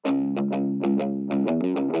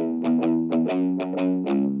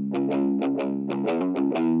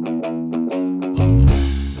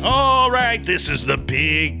right, this is the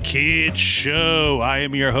Big Kid Show. I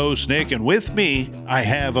am your host, Nick, and with me, I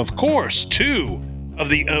have, of course, two of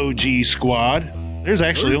the OG squad. There's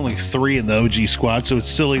actually only three in the OG squad, so it's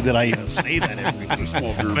silly that I even say that every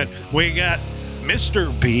week. But we got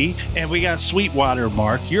Mr. B and we got Sweetwater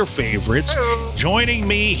Mark, your favorites, joining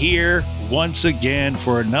me here once again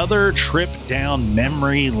for another trip down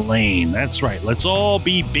memory lane. That's right. Let's all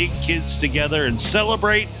be big kids together and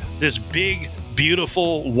celebrate this big,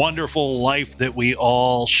 beautiful, wonderful life that we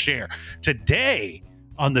all share. Today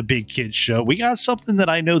on the Big Kids Show, we got something that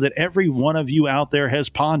I know that every one of you out there has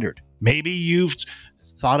pondered. Maybe you've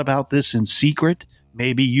thought about this in secret.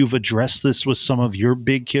 Maybe you've addressed this with some of your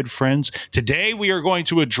big kid friends. Today, we are going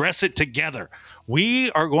to address it together. We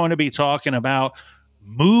are going to be talking about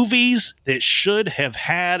movies that should have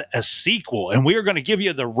had a sequel, and we are going to give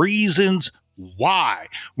you the reasons why.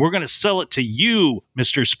 We're going to sell it to you,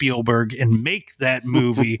 Mr. Spielberg, and make that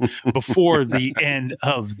movie before the end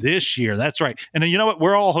of this year. That's right. And you know what?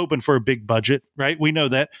 We're all hoping for a big budget, right? We know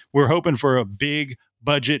that. We're hoping for a big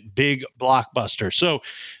budget, big blockbuster. So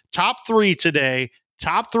top three today,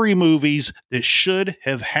 top three movies that should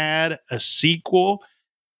have had a sequel.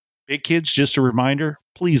 Big kids, just a reminder,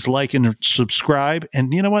 please like and subscribe.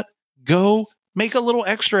 And you know what? Go make a little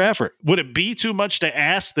extra effort. Would it be too much to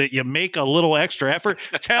ask that you make a little extra effort?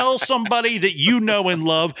 Tell somebody that you know and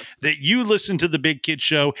love that you listen to the Big Kid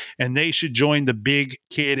Show and they should join the Big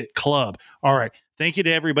Kid Club. All right. Thank you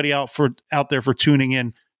to everybody out there for tuning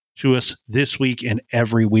in to us this week and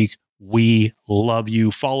every week. We love you.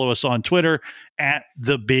 Follow us on Twitter at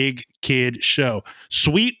The Big Kid Show.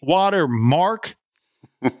 Sweetwater Mark,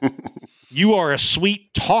 you are a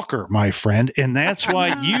sweet talker, my friend, and that's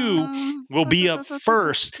why you will be up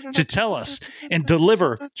first to tell us and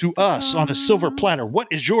deliver to us on a silver platter. What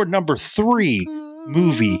is your number three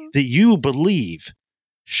movie that you believe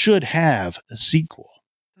should have a sequel?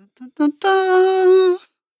 Dun, dun, dun,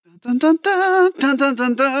 dun, dun, dun,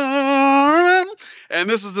 dun, dun. And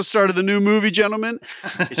this is the start of the new movie, gentlemen.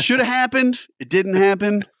 It should have happened. It didn't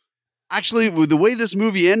happen. Actually, with the way this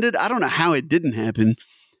movie ended, I don't know how it didn't happen.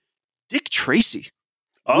 Dick Tracy.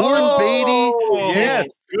 Warren Beatty. Yeah,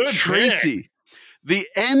 Dick Tracy. The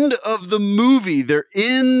end of the movie, they're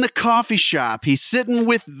in the coffee shop. He's sitting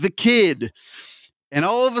with the kid. And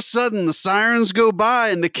all of a sudden, the sirens go by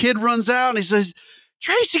and the kid runs out and he says,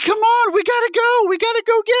 "Tracy, come on, we gotta go. We gotta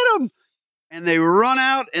go get him." And they run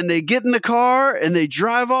out and they get in the car and they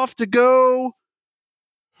drive off to go.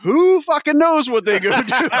 Who fucking knows what they go do?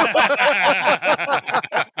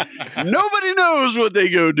 Nobody knows what they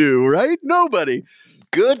go do, right? Nobody.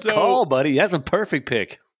 Good call, buddy. That's a perfect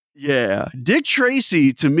pick. Yeah. Dick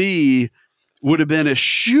Tracy, to me, would have been a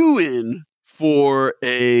shoo-in for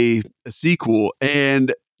a sequel.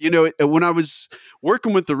 And, you know, when I was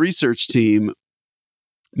working with the research team,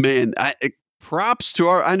 man, props to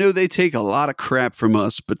I know they take a lot of crap from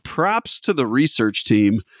us, but props to the research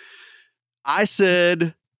team. I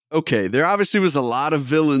said, okay, there obviously was a lot of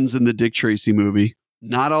villains in the Dick Tracy movie.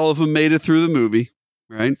 Not all of them made it through the movie,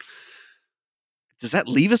 right? Does that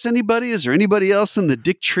leave us anybody? Is there anybody else in the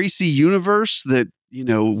Dick Tracy universe that, you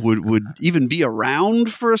know, would even be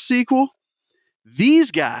around for a sequel?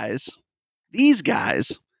 These guys,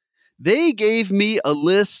 they gave me a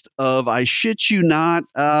list of, I shit you not,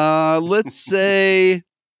 let's say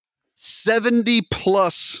 70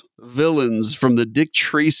 plus villains from the Dick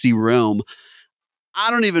Tracy realm.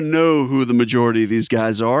 I don't even know who the majority of these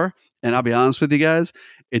guys are. And I'll be honest with you guys,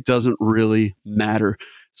 it doesn't really matter.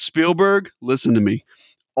 Spielberg, listen to me.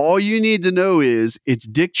 All you need to know is it's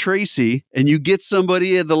Dick Tracy and you get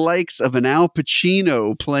somebody of the likes of an Al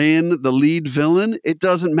Pacino playing the lead villain. It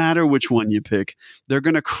doesn't matter which one you pick. They're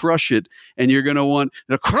going to crush it and you're going to want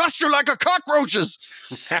to crush you like a cockroaches.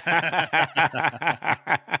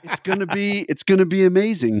 It's going to be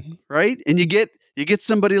amazing, right? And you get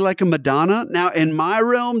somebody like a Madonna. Now, in my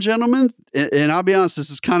realm, gentlemen, and I'll be honest, this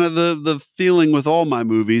is kind of the feeling with all my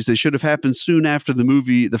movies. They should have happened soon after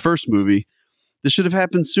the first movie. This should have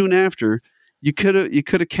happened soon after. You could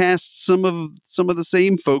have cast some of the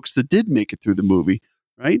same folks that did make it through the movie,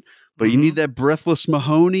 right? But you need that Breathless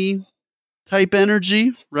Mahoney type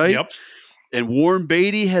energy, right? Yep. And Warren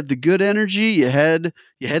Beatty had the good energy. You had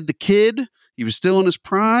the kid. He was still in his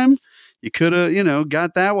prime. You could have,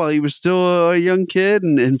 got that while he was still a young kid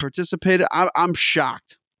and participated. I'm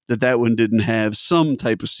shocked that one didn't have some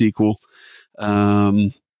type of sequel.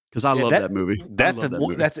 Because I love that movie.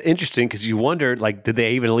 That's interesting because you wonder, like, did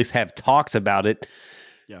they even at least have talks about it?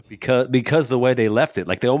 Yeah. Because the way they left it,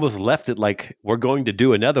 like they almost left it like we're going to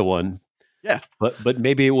do another one, Yeah. But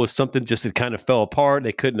maybe it was something just that kind of fell apart.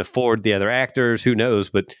 They couldn't afford the other actors. Who knows?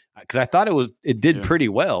 But because I thought it did pretty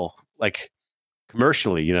well, like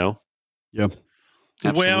commercially, Yeah.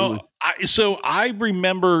 Absolutely. Well, I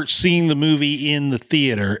remember seeing the movie in the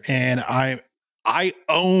theater, and I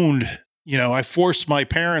owned. I forced my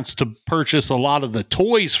parents to purchase a lot of the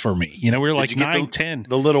toys for me. We were like you get 9, 10.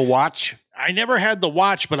 The little watch. I never had the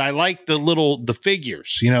watch, but I liked the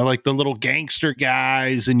figures, like the little gangster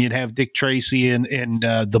guys, and you'd have Dick Tracy and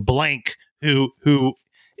the Blank who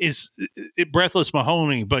is Breathless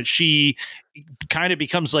Mahoney, but she kind of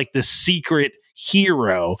becomes like the secret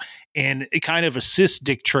hero, and it kind of assists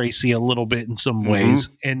Dick Tracy a little bit in some ways.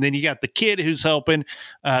 And then you got the kid who's helping.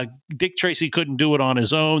 Dick Tracy couldn't do it on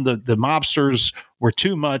his own. The mobsters were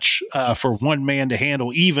too much for one man to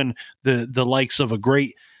handle, even the likes of a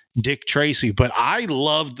great Dick Tracy. But I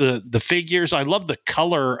love the figures. I love the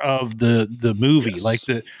color of the movie, like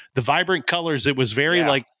the vibrant colors. It was very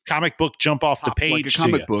like comic book jump off the page, like a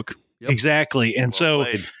comic book. Yep. Exactly. And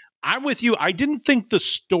I'm with you. I didn't think the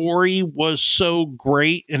story was so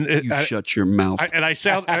great. And shut your mouth. I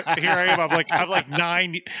sound here. I am.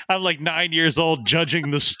 I'm like 9 years old,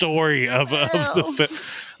 judging the story of the film.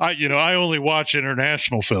 I only watch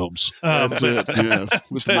international films. That's it. Yes.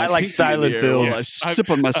 I like silent films. I sip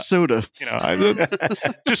on my soda. I'm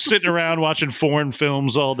just sitting around watching foreign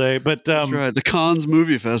films all day. But that's right. The Cannes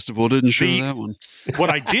Movie Festival didn't show that one. What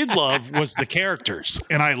I did love was the characters,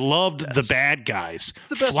 and I loved the bad guys. It's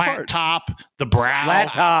the best Flat part. Top, the Brow,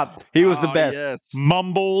 Flat Top. He was the best. Yes.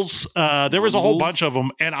 Mumbles. There was a whole bunch of them,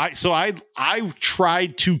 and I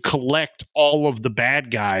tried to collect all of the bad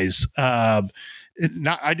guys.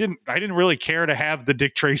 I didn't really care to have the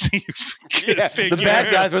Dick Tracy figure. The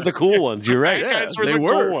bad guys were the cool ones. You're right.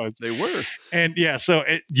 Cool ones. They were. And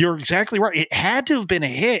you're exactly right. It had to have been a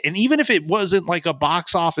hit. And even if it wasn't like a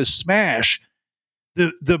box office smash,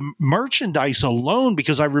 the merchandise alone,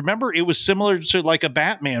 because I remember it was similar to like a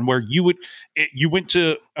Batman where you went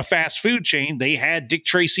to a fast food chain, they had Dick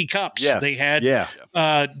Tracy cups. Yes. They had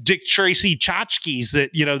Dick Tracy tchotchkes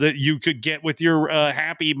that you could get with your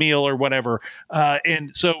Happy Meal or whatever.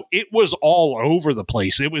 And so it was all over the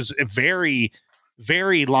place. It was a very,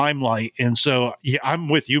 very limelight. And so I'm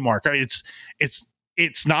with you, Mark. It's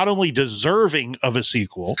not only deserving of a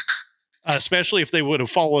sequel, especially if they would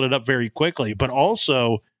have followed it up very quickly, but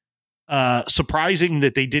also surprising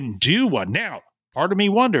that they didn't do one. Now, part of me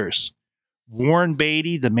wonders, Warren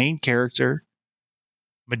Beatty, the main character,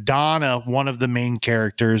 Madonna, one of the main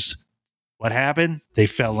characters, what happened? They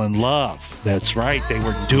fell in love. That's right. They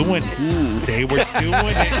were doing it. They were doing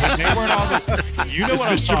it. When they weren't on this. You know what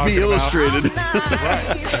I'm Mr. talking B Illustrated.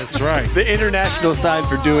 Right. That's right. The international sign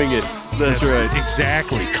for doing it. That's right.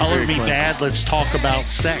 Exactly. Color me bad. Let's talk about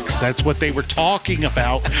sex. That's what they were talking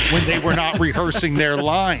about when they were not rehearsing their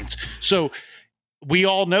lines. So we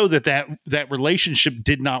all know that relationship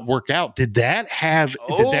did not work out. Did that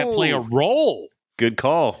play a role? Good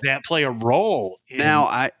call. That play a role. Now,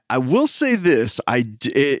 I will say this.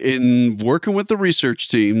 In working with the research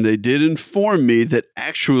team, they did inform me that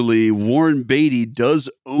actually Warren Beatty does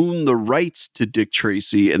own the rights to Dick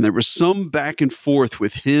Tracy, and there was some back and forth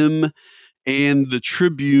with him and the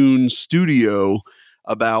Tribune studio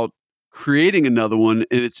about creating another one.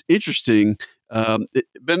 And it's interesting. It's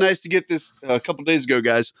been nice to get this a couple days ago,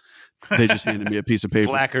 guys. They just handed me a piece of paper.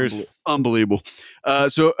 Slackers. Unbelievable.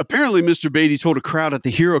 So apparently Mr. Beatty told a crowd at the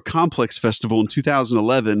Hero Complex Festival in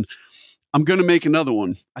 2011, I'm going to make another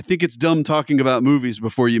one. I think it's dumb talking about movies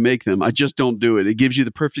before you make them. I just don't do it. It gives you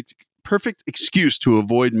the perfect excuse to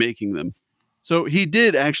avoid making them. So he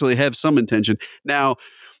did actually have some intention. Now,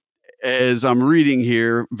 as I'm reading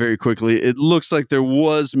here very quickly, it looks like there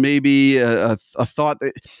was maybe a thought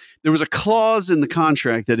that there was a clause in the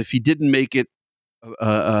contract that if he didn't make it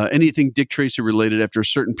anything Dick Tracy related after a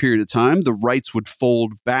certain period of time, the rights would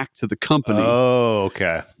fold back to the company. Oh,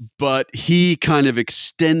 okay. But he kind of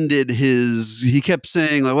extended he kept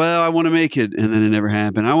saying like, well, I want to make it. And then it never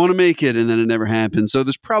happened. I want to make it. And then it never happened. So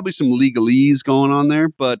there's probably some legalese going on there,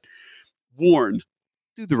 but Warren,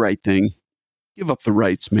 do the right thing. Give up the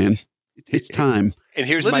rights, man. It's time. And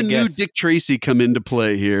here's Let my a guess. new Dick Tracy come into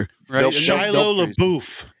play here. Right. Shiloh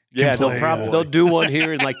LaBeouf. Yeah, they'll do one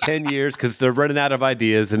here in like 10 years because they're running out of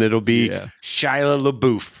ideas, and it'll be Shia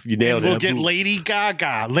LaBeouf. You nailed it. We'll get Lady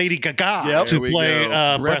Gaga Yep. to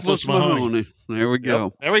play Breathless Mahoney. There we go.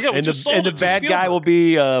 Yep. There we go. And the bad guy will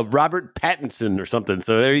be Robert Pattinson or something.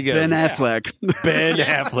 So there you go. Ben Affleck. Ben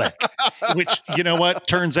Affleck. Which, you know what?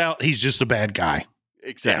 Turns out he's just a bad guy.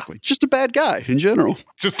 Exactly. Just a bad guy in general.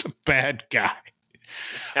 Just a bad guy.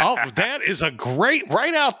 Oh, that is a great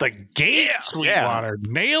right out the gate, Sweetwater.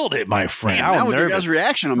 Nailed it, my friend. Man, now with your guys'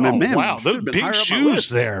 reaction, I'm man, wow, should the have been big higher up my shoes list.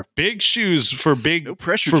 there. Big shoes for big No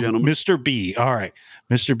pressure, for gentlemen. Mr. B. All right,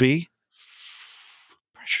 Mr. B.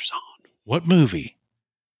 Pressure's on. What movie?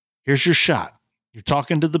 Here's your shot. You're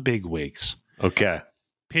talking to the big wigs. Okay.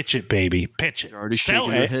 Pitch it, baby. Pitch it. You're already Sell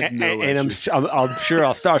shaking your it. head no And at you. I'm sure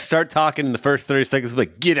I'll start talking in the first 30 seconds.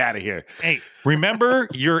 Like, get out of here. Hey, remember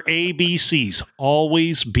your ABCs.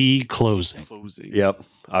 Always be closing. Closing. Yep.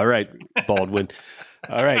 All right, Baldwin.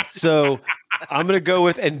 All right. So I'm gonna go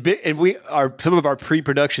with and we are some of our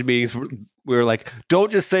pre-production meetings. We were like,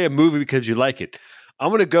 don't just say a movie because you like it. I'm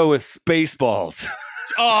gonna go with Spaceballs.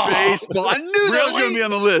 Baseball. I knew that was really? going to be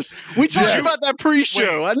on the list. We talked about that pre-show.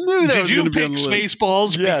 Wait, I knew that Did was you going to be on pick the list.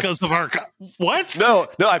 Spaceballs Yes. because of our what? No,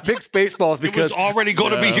 I picked Spaceballs It because was already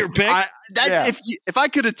going to be your pick. Yeah. If I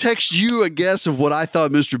could have texted you a guess of what I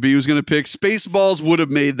thought Mr. B was going to pick, Spaceballs would have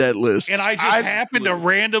made that list. And I just happened to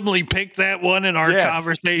randomly pick that one in our Yes.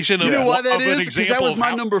 conversation. You know why that of an is? Because that example was of my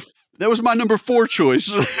how- number. That was my number 4 choice.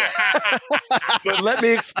 but let me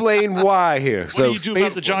explain why here. What do you do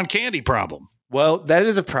about the John Candy problem? Well, that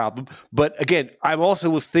is a problem. But again, I also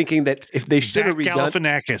was thinking that if they should Zach have redone,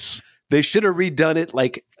 Galifianakis. they should have redone it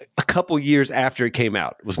like a couple years after it came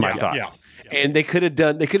out. Was my thought. Yeah. And they could have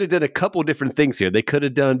done a couple different things here. They could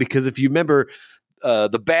have done, because if you remember,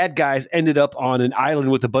 the bad guys ended up on an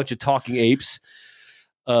island with a bunch of talking apes.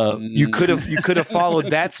 You could have followed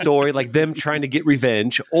that story, like them trying to get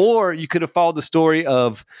revenge, or you could have followed the story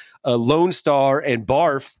of Lone Star and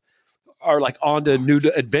Barf are like on to new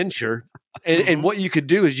adventure. And what you could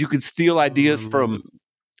do is you could steal ideas from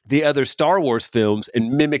the other Star Wars films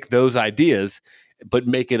and mimic those ideas, but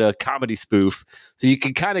make it a comedy spoof. So you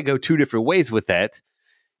can kind of go two different ways with that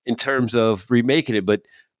in terms of remaking it. But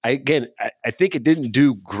I think it didn't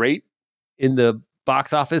do great in the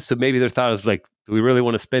box office. So maybe their thought is like, do we really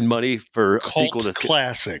want to spend money for a sequel? Cult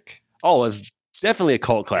classic. Oh, it's definitely a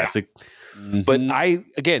cult classic. But I,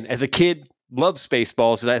 again, as a kid, loved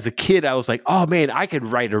Spaceballs. And as a kid, I was like, oh man, I could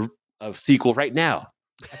write a sequel right now.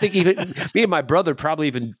 I think even me and my brother probably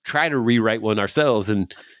even tried to rewrite one ourselves,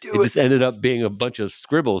 and it just ended up being a bunch of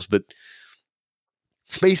scribbles. But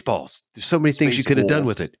Spaceballs, there's so many things you could have done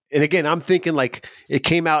with it. And again, I'm thinking like it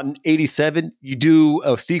came out in 87. You do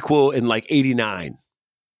a sequel in like 89.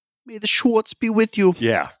 May the Schwartz be with you.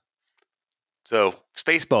 Yeah. So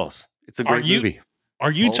Spaceballs, it's a great movie.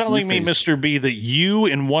 Are you Balls in telling the me, face. Mr. B, that you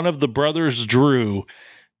and one of the brothers, Drew,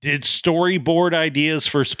 did storyboard ideas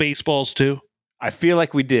for Spaceballs too? I feel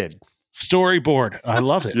like we did. Storyboard. I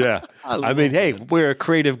love it. Yeah. I mean, hey, we're a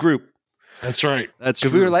creative group. That's right. That's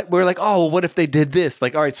Because true. we were like, oh, well, what if they did this?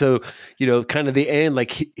 Like, all right, so kind of the end,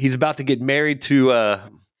 like he's about to get married to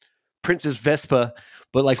Princess Vespa,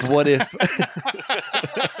 but like, what if,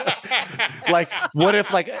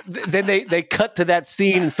 then they cut to that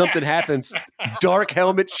scene and something happens. Dark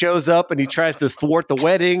Helmet shows up and he tries to thwart the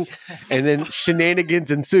wedding, and then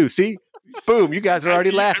shenanigans ensue. See, boom, you guys are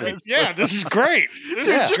already laughing. Yeah, this is great. This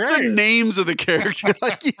Yeah. is Just great. the names of the characters.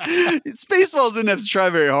 Like, Spaceballs didn't have to try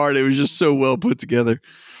very hard. It was just so well put together.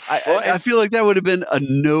 I feel like that would have been a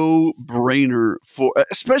no-brainer for,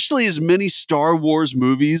 especially as many Star Wars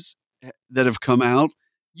movies that have come out.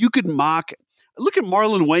 You could mock. Look at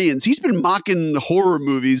Marlon Wayans. He's been mocking horror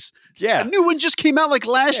movies. Yeah. A new one just came out like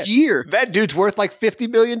last year. That dude's worth like $50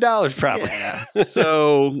 million, probably.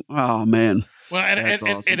 So, oh man. Well, That's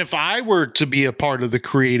awesome. and if I were to be a part of the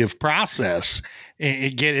creative process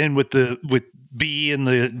and get in with B and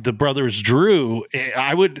the brothers Drew,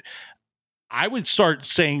 I would start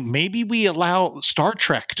saying maybe we allow Star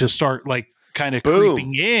Trek to start like kind of Boom.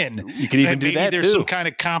 creeping in. You can even And do maybe that there's too. some kind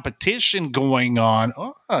of competition going on.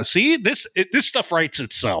 Oh, see, this stuff writes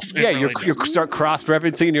itself. It Yeah, really you does. start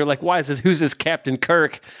cross-referencing, and you're like, "Why is this? Who's this Captain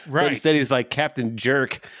Kirk?" But Right. instead, he's like Captain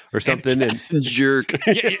Jerk or something. And Jerk.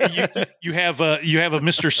 you have a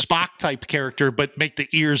Mr. Spock type character, but make the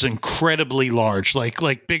ears incredibly large,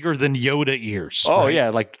 like bigger than Yoda ears. oh right? yeah,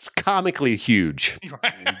 like comically huge.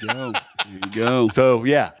 There you go. There you go. So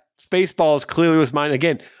yeah, Spaceballs clearly was mine.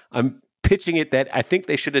 Again, I'm pitching it that I think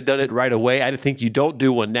they should have done it right away. I think you don't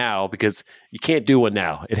do one now because you can't do one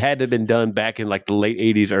now. It had to have been done back in like the late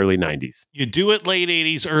 80s, early 90s. You do it late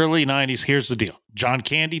 80s, early 90s. Here's the deal. John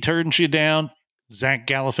Candy turns you down. Zach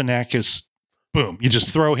Galifianakis, boom. You just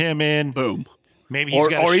throw him in. Boom. Maybe he's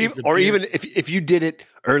got Or even if you did it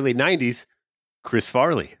early 90s, Chris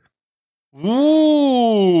Farley.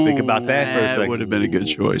 Ooh. Think about that for a That second. would have been a good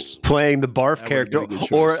choice. Playing the Barf That character, would've been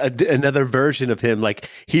a good or another version of him, like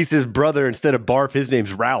he's his brother instead of Barf. His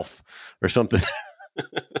name's Ralph or something.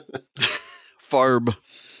 Farb.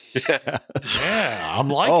 Yeah, I'm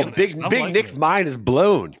liking this. I'm Big liking Nick's this. mind is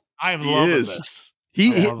blown. I am He loving is. this.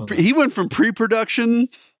 He went from pre-production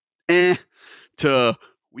to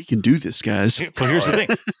we can do this, guys. But here's the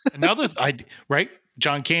thing. Right?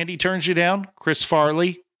 John Candy turns you down. Chris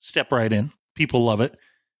Farley, step right in. People love it.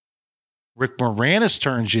 Rick Moranis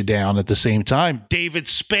turns you down at the same time. David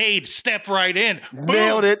Spade, step right in.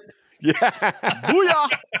 Nailed it. Yeah.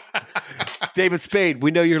 Booyah! David Spade,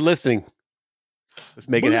 we know you're listening. Let's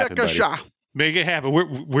make it happen, buddy. Booyakasha. Make it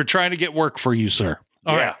happen. We're trying to get work for you, sir.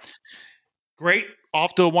 All right. Great.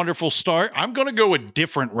 Off to a wonderful start. I'm going to go a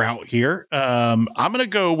different route here. I'm going to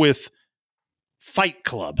go with Fight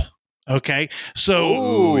Club. Okay. So,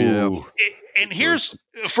 Oh, yeah. and here's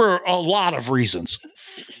for a lot of reasons.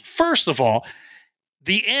 First of all,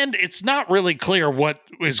 the end, it's not really clear what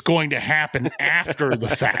is going to happen after the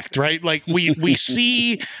fact, right? Like we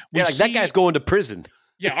see, that guy's going to prison.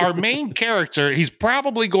 Yeah, our main character, he's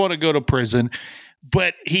probably going to go to prison,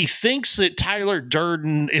 but he thinks that Tyler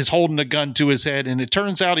Durden is holding a gun to his head, and it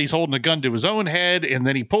turns out he's holding a gun to his own head, and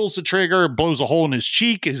then he pulls the trigger, blows a hole in his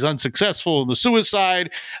cheek, is unsuccessful in the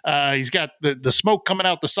suicide. He's got the smoke coming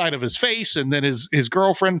out the side of his face, and then his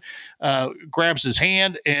girlfriend grabs his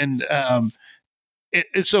hand, and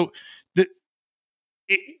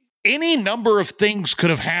any number of things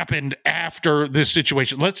could have happened after this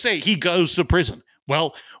situation. Let's say he goes to prison.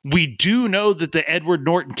 Well, we do know that the Edward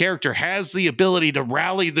Norton character has the ability to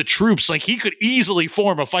rally the troops. Like he could easily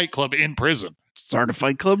form a fight club in prison. Start a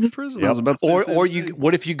fight club in prison. I was about to say Or you.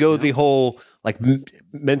 What if you go the whole like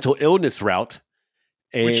mental illness route?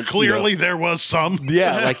 And, Which clearly there was some.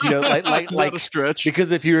 Yeah, like not a stretch.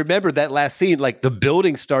 because if you remember that last scene, like the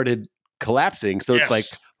building started collapsing. So Yes. it's like,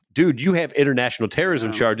 dude, you have international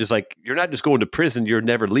terrorism charges. Like you're not just going to prison, you're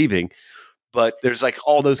never leaving. But there's like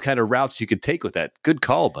all those kind of routes you could take with that. Good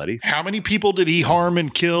call, buddy. How many people did he harm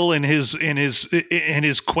and kill in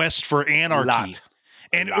his quest for anarchy?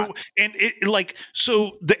 And it like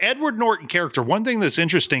so the Edward Norton character. One thing that's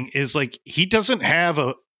interesting is like he doesn't have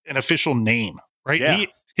an official name, right? Yeah.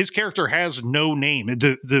 His character has no name.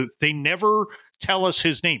 They never tell us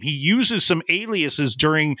his name. He uses some aliases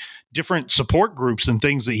during different support groups and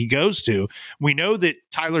things that he goes to. We know that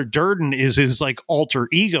Tyler Durden is his like alter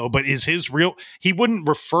ego, but is his real, he wouldn't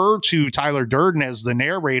refer to Tyler Durden as the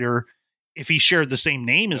narrator if he shared the same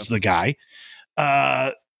name as the guy.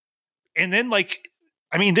 And then like,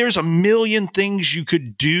 I mean, there's a million things you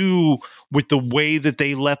could do with the way that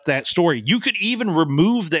they left that story. You could even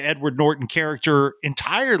remove the Edward Norton character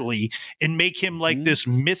entirely and make him like this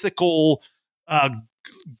mythical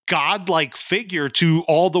godlike figure to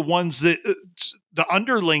all the ones that the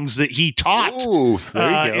underlings that he taught. Ooh,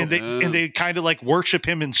 there you go. And they kind of like worship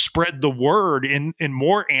him and spread the word in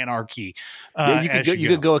more anarchy. You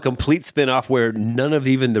could go a complete spin-off where none of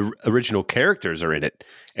even the original characters are in it.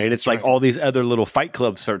 And it's like all these other little fight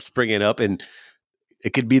clubs start springing up, and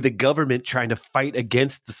it could be the government trying to fight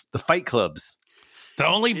against the fight clubs. The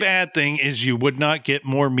only bad thing is you would not get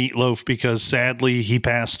more Meatloaf because sadly he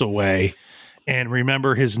passed away. And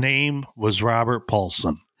remember, his name was Robert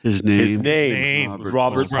Paulson. His name was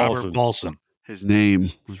Robert Paulson. His name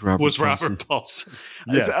was Robert Robert Paulson.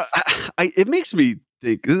 Yes. It makes me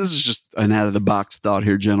think, this is just an out-of-the-box thought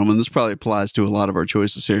here, gentlemen. This probably applies to a lot of our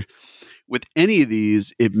choices here. With any of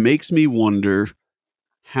these, it makes me wonder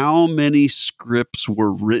how many scripts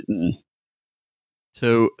were written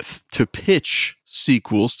to pitch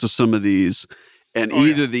sequels to some of these, and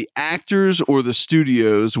either the actors or the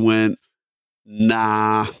studios went,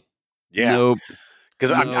 nah, nope.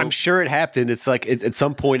 Because I'm sure it happened. It's like at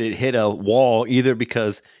some point it hit a wall, either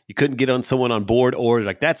because you couldn't get on someone on board, or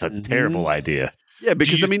like that's a terrible idea. Yeah,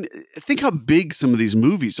 because I mean, think how big some of these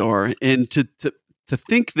movies are, and to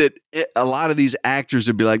think that a lot of these actors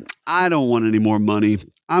would be like, I don't want any more money.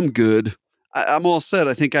 I'm good. I'm all set.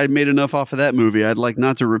 I think I made enough off of that movie. I'd like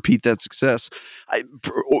not to repeat that success.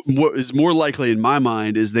 What is more likely in my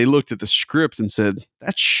mind is they looked at the script and said,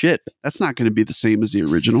 that's shit. That's not going to be the same as the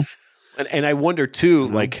original. And I wonder too,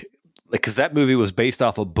 like, because that movie was based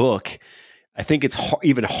off a book. I think it's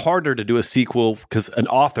even harder to do a sequel because an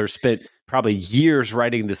author spent probably years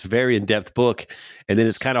writing this very in-depth book. And then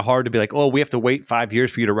it's kind of hard to be like, oh, we have to wait 5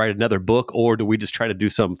 years for you to write another book, or do we just try to do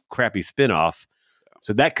some crappy spinoff?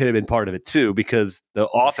 So that could have been part of it too, because the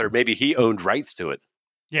author, maybe he owned rights to it.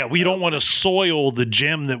 Yeah, we don't want to soil the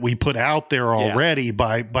gem that we put out there already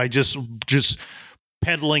by just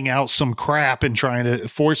peddling out some crap and trying to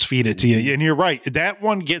force feed it to you. And you're right. That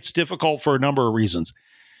one gets difficult for a number of reasons.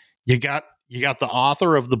 You got the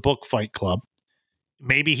author of the book Fight Club.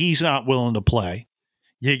 Maybe he's not willing to play.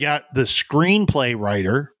 You got the screenplay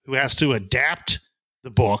writer who has to adapt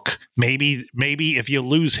the book. Maybe if you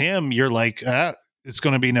lose him, you're like, it's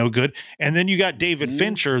going to be no good. And then you got David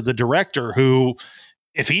Fincher, the director, who,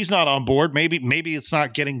 if he's not on board, maybe it's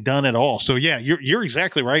not getting done at all. So yeah, you're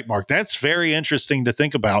exactly right, Mark. That's very interesting to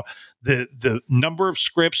think about, the number of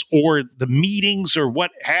scripts or the meetings or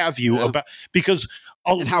what have you about, because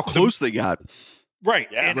and how close they got. Right.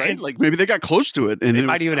 Yeah, right. Like maybe they got close to it, and they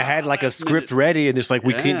might even have had like a script ready, and it's like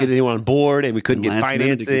we couldn't get anyone on board, and we couldn't get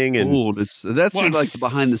financing, and that's like the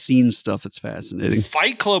behind the scenes stuff. That's fascinating.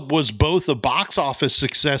 Fight Club was both a box office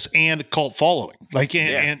success and cult following. Like,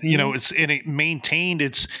 and you know, it maintained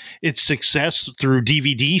its success through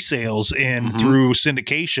DVD sales and through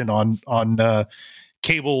syndication on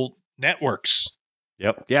cable networks.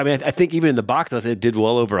 Yep. Yeah. I mean, I think even in the box office, it did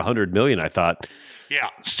well over 100 million. I thought. Yeah,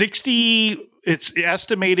 it's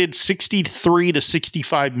estimated $63 to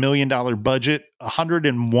 $65 million budget,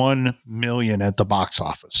 101 million at the box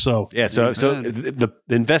office. So yeah, so the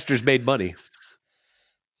investors made money.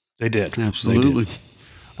 They did. Absolutely. They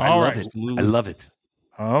did. I love it.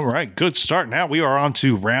 All right, good start. Now we are on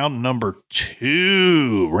to round number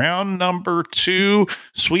 2. Round number 2.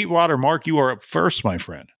 Sweetwater, Mark, you are up first, my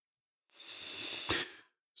friend.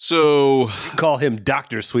 So call him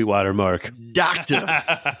Dr. Sweetwater, Mark. Doctor.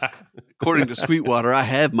 According to Sweetwater, I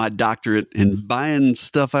have my doctorate in buying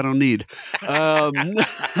stuff I don't need.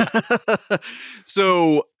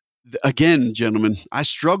 So again, gentlemen, I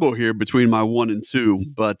struggle here between my 1 and 2,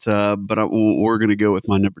 but we're going to go with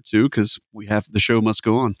my number 2 because the show must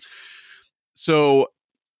go on. So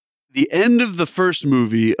the end of the first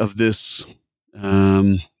movie of this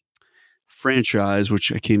franchise,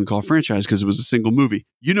 which I can't even call franchise because it was a single movie.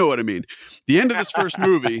 You know what I mean? The end of this first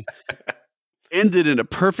movie ended in a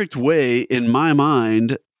perfect way in my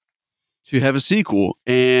mind to have a sequel.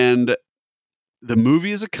 And the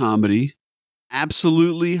movie is a comedy,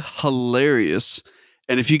 absolutely hilarious.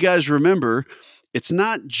 And if you guys remember, it's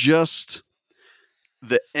not just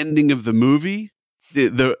the ending of the movie.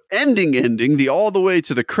 The ending, the all the way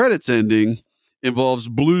to the credits ending, involves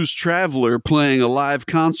Blues Traveler playing a live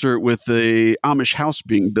concert with a Amish house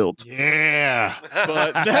being built. Yeah.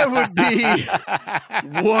 But that would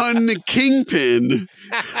be one Kingpin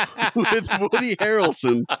with Woody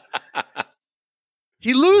Harrelson.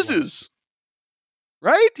 He loses.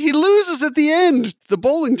 Right? He loses at the end, the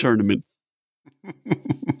bowling tournament.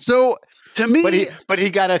 So to me, but he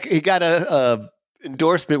got a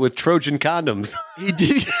endorsement with Trojan condoms. He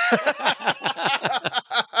did.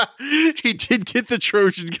 He did get the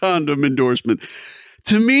Trojan condom endorsement.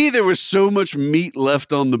 To me, there was so much meat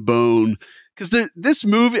left on the bone because this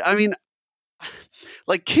movie, I mean,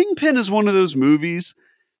 like Kingpin is one of those movies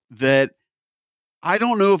that I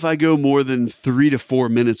don't know if I go more than 3 to 4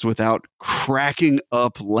 minutes without cracking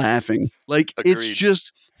up laughing. Like Agreed. It's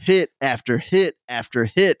just hit after hit after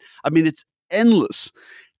hit. I mean, it's endless.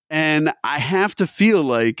 And I have to feel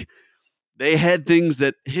like they had things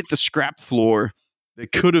that hit the scrap floor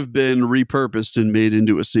that could have been repurposed and made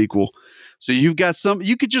into a sequel. So you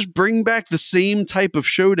could just bring back the same type of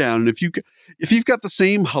showdown. And if you've got the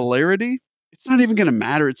same hilarity, it's not even going to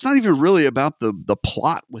matter. It's not even really about the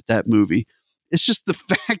plot with that movie. It's just the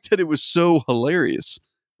fact that it was so hilarious,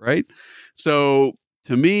 right? So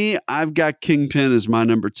to me, I've got Kingpin as my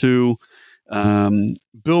number 2.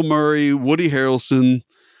 Bill Murray, Woody Harrelson,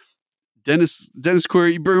 Dennis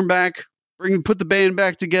Quaid, you bring them back, put the band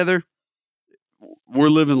back together. We're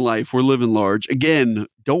living life. We're living large. Again,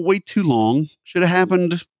 don't wait too long. Should have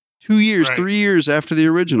happened 2 years, right. 3 years after the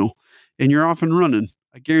original, and you're off and running.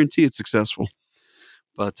 I guarantee it's successful.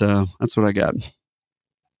 But that's what I got.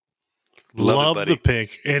 Love the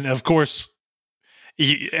pick. And of course,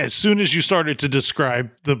 as soon as you started to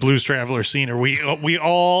describe the Blues Traveler scene, we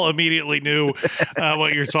all immediately knew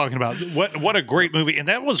what you're talking about. What a great movie. And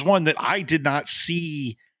that was one that I did not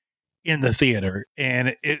see in the theater.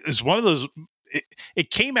 And it was one of those, it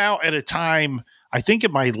came out at a time, I think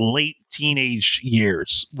in my late teenage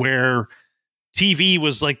years, where TV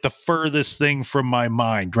was like the furthest thing from my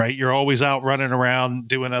mind, right? You're always out running around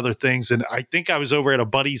doing other things. And I think I was over at a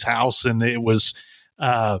buddy's house, and it was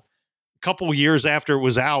a couple years after it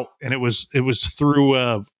was out, and it was through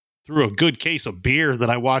a good case of beer that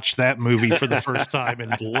I watched that movie for the first time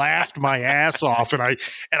and laughed my ass off. And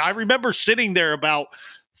I remember sitting there about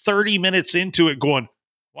 30 minutes into it going,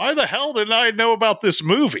 why the hell didn't I know about this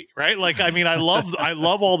movie? Right? Like, I mean, I love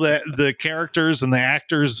all the characters and the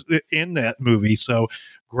actors in that movie. So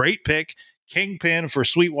great pick. Kingpin for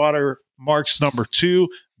Sweetwater, Mark's number 2.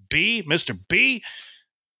 B, Mr. B,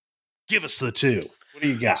 give us the 2. What do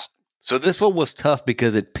you got? So this one was tough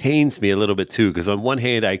because it pains me a little bit too. Because on one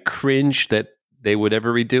hand, I cringe that they would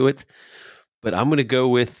ever redo it. but I'm going to go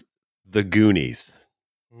with The Goonies.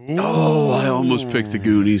 Oh, I almost picked the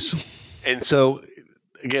Goonies. And so,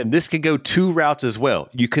 again, this could go two routes as well.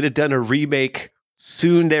 You could have done a remake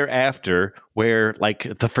soon thereafter where, like,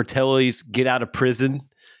 the Fratellis get out of prison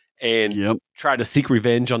and try to seek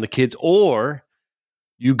revenge on the kids. Or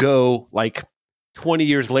you go, like, 20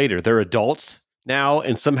 years later. They're adults now,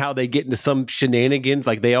 and somehow they get into some shenanigans.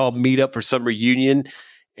 Like, they all meet up for some reunion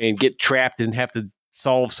and get trapped and have to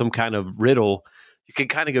solve some kind of riddle. You can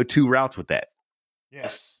kind of go two routes with that.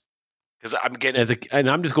 Yes. Because I'm getting and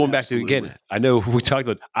I'm just going back to again. I know we talked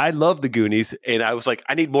about. I love the Goonies, and I was like,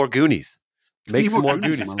 I need more Goonies. Make some more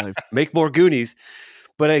Goonies. Make more Goonies.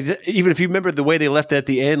 But even if you remember the way they left it at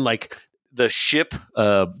the end, like the ship,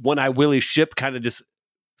 One Eye Willie's ship, kind of just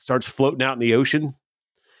starts floating out in the ocean,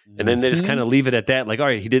 and then they just kind of leave it at that. Like, all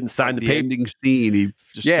right, he didn't sign the ending scene. He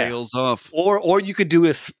just sails off. Or you could do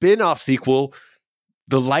a spin-off sequel,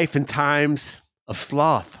 The Life and Times of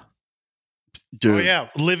Sloth. Dude. Oh yeah,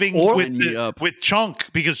 living with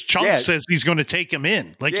Chunk, because Chunk says he's going to take him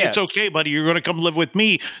in. Like, it's okay, buddy. You're going to come live with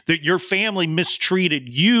me. That your family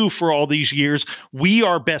mistreated you for all these years. We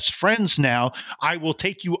are best friends now. I will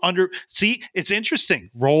take you under. See, it's interesting.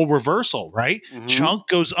 Role reversal, right? Mm-hmm. Chunk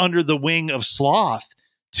goes under the wing of Sloth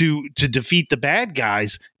to defeat the bad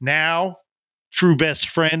guys. Now, true best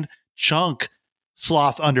friend Chunk.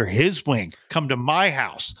 Sloth under his wing. Come to my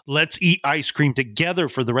house. Let's eat ice cream together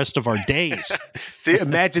for the rest of our days. See,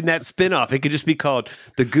 imagine that spinoff. It could just be called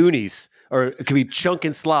The Goonies, or it could be Chunk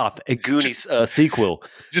and Sloth, a Goonies sequel.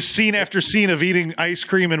 Just scene after scene of eating ice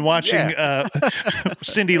cream and watching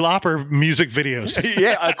Cyndi Lauper music videos.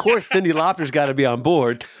 Yeah, of course, Cyndi Lauper's got to be on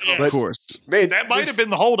board. Yes. But, of course, man, that might have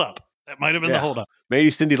been the holdup. That might have been the holdup. Maybe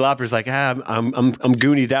Cyndi Lauper's like, I'm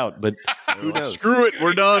goonied out, but who knows? Screw it,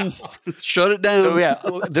 we're done. Shut it down.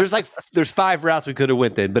 So there's 5 routes we could have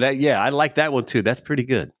went then, but I like that one too. That's pretty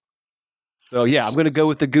good. So I'm going to go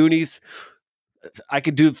with the Goonies. I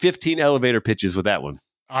could do 15 elevator pitches with that one.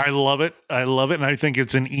 I love it. And I think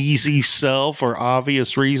it's an easy sell for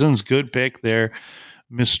obvious reasons. Good pick there,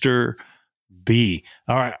 Mr. B.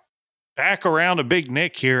 All right. Back around to Big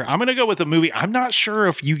Nick here. I'm going to go with a movie. I'm not sure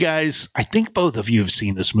if you guys, I think both of you have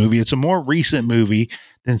seen this movie. It's a more recent movie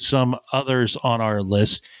than some others on our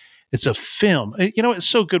list. It's a film. You know, it's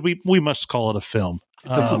so good. We must call it a film.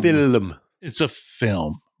 It's a film. It's a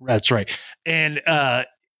film. That's right. And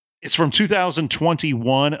it's from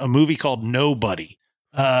 2021, a movie called Nobody.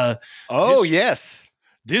 Yes.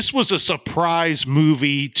 This was a surprise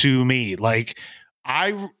movie to me. Like,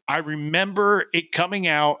 I remember it coming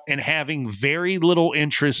out and having very little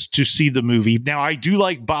interest to see the movie. Now, I do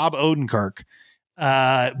like Bob Odenkirk,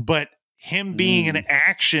 but him being in an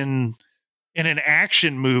action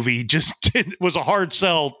movie just was a hard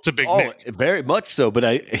sell to Big Nick. Very much so,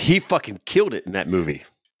 but he fucking killed it in that movie.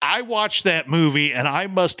 I watched that movie and I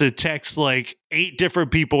must have texted like 8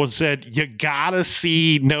 different people and said, you gotta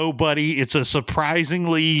see Nobody. It's a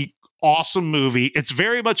surprisingly awesome movie. It's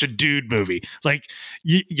very much a dude movie. Like,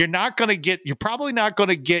 you're probably not going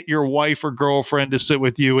to get your wife or girlfriend to sit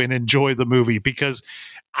with you and enjoy the movie, because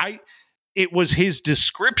it was his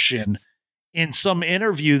description in some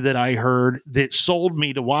interview that I heard that sold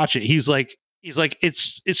me to watch it. He's like,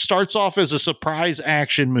 it starts off as a surprise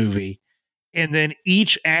action movie, and then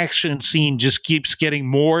each action scene just keeps getting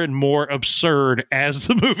more and more absurd as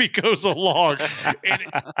the movie goes along. And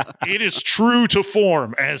it is true to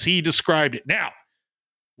form as he described it. Now,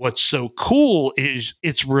 what's so cool is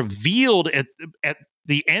it's revealed at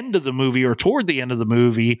the end of the movie, or toward the end of the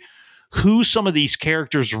movie, who some of these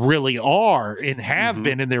characters really are and have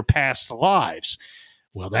been in their past lives.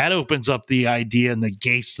 Well, that opens up the idea and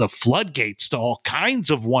the floodgates to all kinds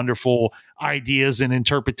of wonderful ideas and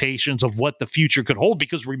interpretations of what the future could hold.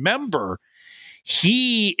 Because remember,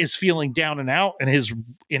 he is feeling down and out in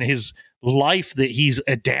his life that he's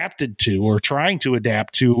adapted to or trying to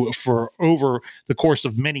adapt to for over the course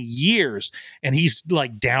of many years. And he's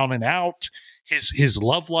like down and out. His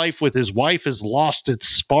love life with his wife has lost its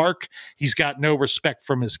spark. He's got no respect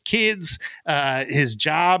from his kids. His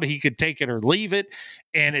job, he could take it or leave it.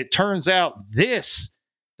 And it turns out the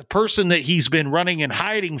person that he's been running and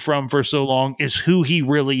hiding from for so long is who he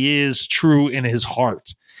really is, true in his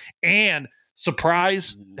heart. And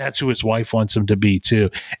surprise, that's who his wife wants him to be too.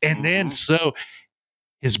 And then so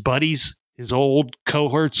his buddies, his old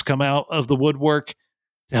cohorts come out of the woodwork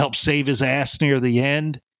to help save his ass near the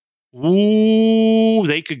end. Ooh,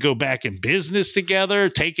 they could go back in business together,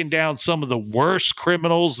 taking down some of the worst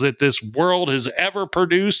criminals that this world has ever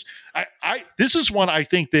produced. This is one I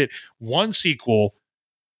think that one sequel,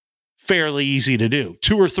 fairly easy to do.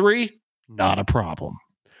 2 or 3, not a problem.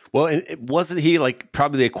 Well, and wasn't he like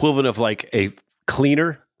probably the equivalent of like a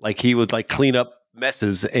cleaner? Like he would like clean up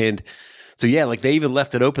messes. And so, yeah, like they even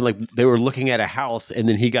left it open. Like they were looking at a house and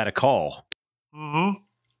then he got a call. Mm-hmm.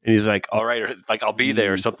 And he's like, all right, or like I'll be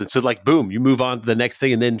there or something. So like, boom, you move on to the next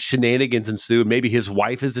thing. And then shenanigans ensue. Maybe his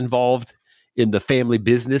wife is involved in the family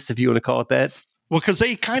business, if you want to call it that. Well, because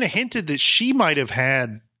they kind of hinted that she might have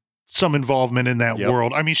had some involvement in that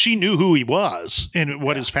world. I mean, she knew who he was and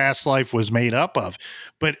what his past life was made up of.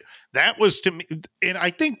 But that was to me, and I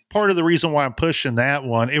think part of the reason why I'm pushing that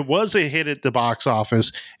one, it was a hit at the box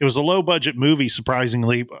office. It was a low budget movie,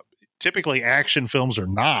 surprisingly. Typically, action films are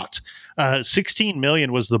not. 16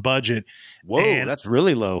 million was the budget. Whoa, that's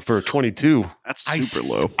really low for 22. That's super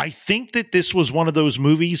low. I think that this was one of those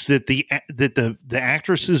movies that the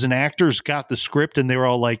actresses and actors got the script and they were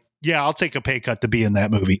all like, "Yeah, I'll take a pay cut to be in that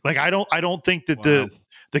movie." Like I don't think that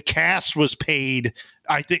the cast was paid.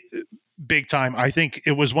 I think big time. I think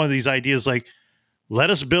it was one of these ideas like, let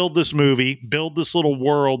us build this movie, build this little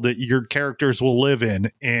world that your characters will live in.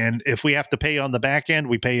 And if we have to pay on the back end,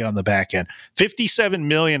 we pay on the back end. 57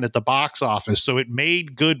 million at the box office. So it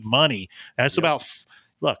made good money. That's about,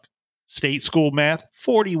 look, state school math,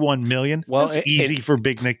 41 million. Well, that's easy for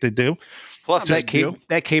Big Nick to do. Plus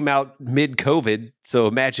that came out mid-COVID. So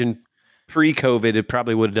imagine pre-COVID, it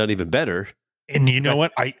probably would have done even better. And you know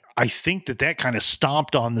what? I think that kind of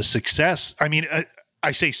stomped on the success. I mean,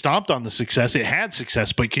 I say stomped on the success. It had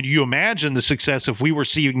success, but can you imagine the success if we were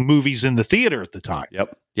seeing movies in the theater at the time?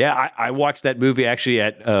 Yep. Yeah, I watched that movie actually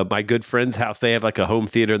at my good friend's house. They have like a home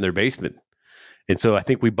theater in their basement. And so I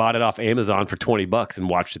think we bought it off Amazon for $20 and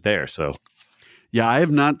watched it there. So yeah, I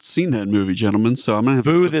have not seen that movie, gentlemen. So I'm gonna have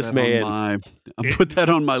to boo put this that man. Put that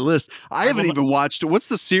on my list. I haven't even watched. What's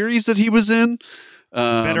the series that he was in?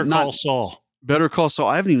 Better Call Saul. Better Call Saul.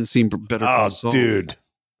 I haven't even seen Better Call Saul, dude.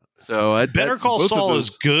 So Better Call Saul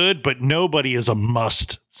is good, but nobody is a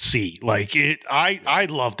must see. Like it, I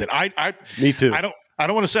loved it. Me too. I don't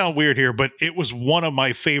want to sound weird here, but it was one of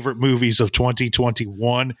my favorite movies of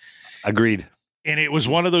 2021. Agreed. And it was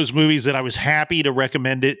one of those movies that I was happy to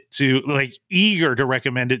recommend it to, like eager to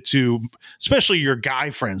recommend it to, especially your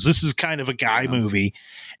guy friends. This is kind of a guy movie.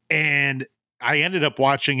 And I ended up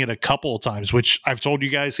watching it a couple of times, which I've told you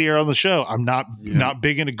guys here on the show. I'm not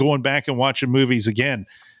big into going back and watching movies again.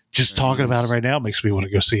 Just talking about it right now makes me want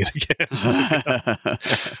to go see it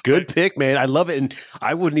again. Good pick, man. I love it. And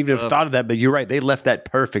I wouldn't even have thought of that, but you're right. They left that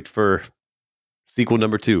perfect for sequel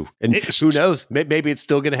number 2. And who knows? Maybe it's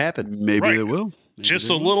still going to happen. Maybe they will. Just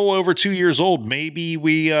a little over 2 years old. Maybe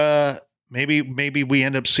we maybe we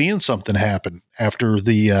end up seeing something happen after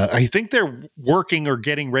the I think they're working or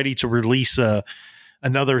getting ready to release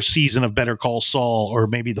another season of Better Call Saul, or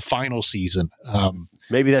maybe the final season.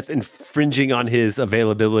 Maybe that's infringing on his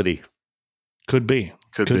availability. Could be.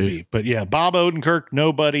 But yeah, Bob Odenkirk,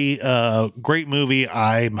 Nobody, great movie.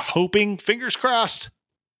 I'm hoping, fingers crossed,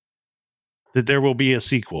 that there will be a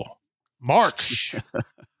sequel. March.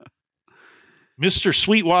 Mr.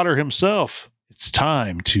 Sweetwater himself, it's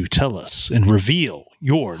time to tell us and reveal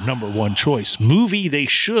your number one choice movie they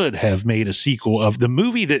should have made a sequel of, the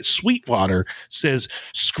movie that Sweetwater says,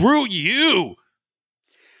 screw you,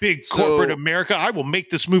 big corporate America. I will make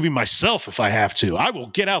this movie myself if I have to. I will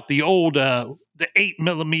get out the old, the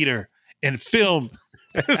 8mm and film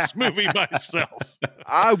this movie myself.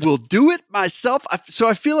 I will do it myself. So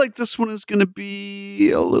I feel like this one is going to be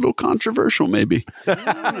a little controversial, maybe.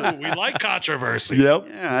 Ooh, we like controversy. Yep.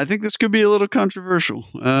 Yeah, I think this could be a little controversial.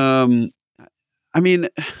 I mean,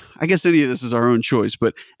 I guess any of this is our own choice,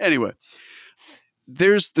 but anyway,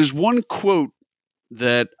 there's one quote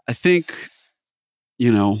that I think,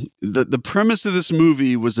 you know, the premise of this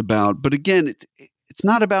movie was about, but again, it's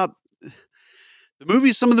not about the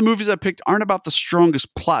movies. Some of the movies I picked aren't about the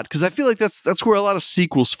strongest plot, because I feel like that's where a lot of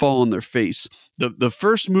sequels fall on their face. The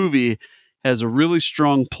first movie has a really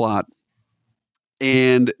strong plot,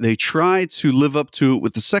 and they try to live up to it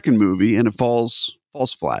with the second movie, and it falls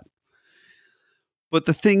flat. But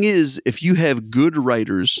the thing is, if you have good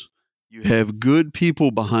writers, you have good people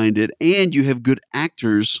behind it, and you have good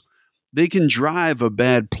actors, they can drive a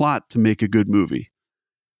bad plot to make a good movie.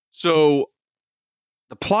 So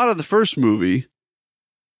the plot of the first movie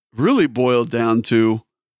really boiled down to,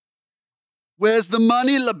 where's the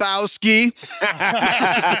money, Lebowski?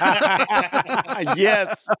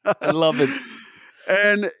 Yes, I love it.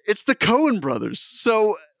 And it's the Coen brothers.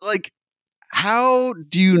 So, like, how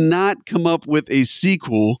do you not come up with a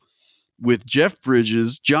sequel with Jeff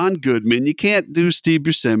Bridges, John Goodman? You can't do Steve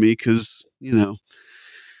Buscemi because, you know,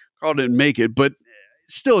 Carl didn't make it. But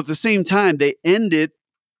still, at the same time, they end it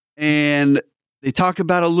and they talk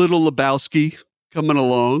about a little Lebowski. coming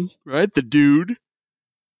along, right? The dude.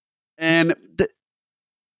 And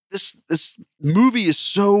this movie is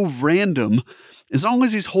so random. As long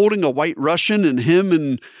as he's holding a White Russian and him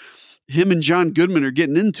and John Goodman are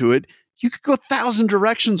getting into it, you could go 1,000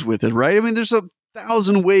 directions with it, right? I mean, there's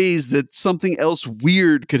 1,000 ways that something else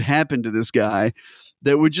weird could happen to this guy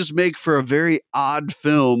that would just make for a very odd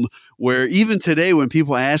film where even today when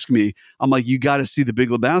people ask me, I'm like, you got to see The Big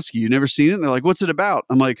Lebowski. You never seen it? And they're like, what's it about?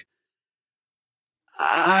 I'm like,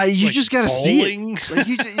 you Like just got to see bowling?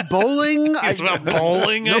 it. Like bowling? It's about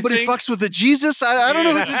bowling. I Nobody think. fucks with the Jesus. I don't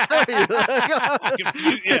know what to tell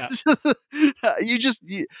you. Yeah.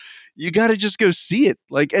 You got to just go see it.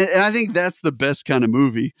 Like, and I think that's the best kind of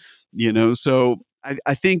movie, So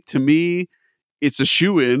I think to me, it's a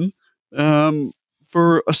shoe-in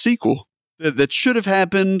for a sequel that should have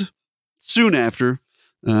happened soon after.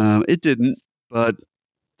 It didn't, but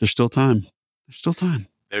there's still time. There's still time.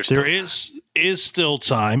 There is still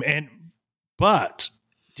time, but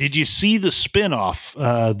did you see the spinoff,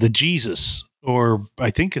 the Jesus, or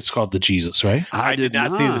I think it's called the Jesus, right? I did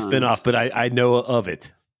not see the spinoff, but I know of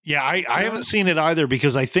it. Yeah, I haven't seen it either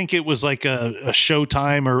because I think it was like a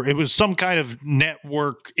Showtime or it was some kind of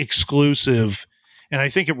network exclusive. And I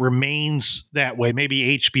think it remains that way,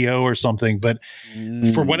 maybe HBO or something. But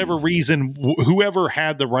for whatever reason, whoever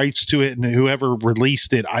had the rights to it and whoever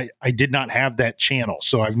released it, I did not have that channel.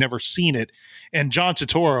 So I've never seen it. And John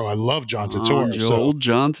Turturro, I love John Turturro. Old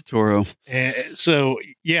John Turturro. So,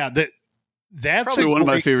 yeah, that's probably one of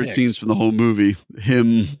my favorite scenes from the whole movie.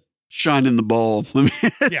 Him shining the ball. I mean,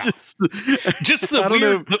 yeah. just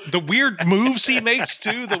the weird moves he makes,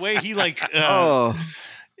 too. The way he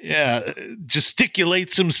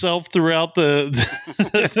gesticulates himself throughout the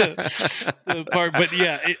part. But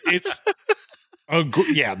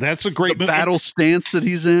yeah, that's a great movie. Battle stance that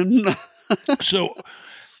he's in. So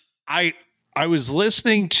I was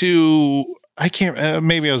listening to, I can't,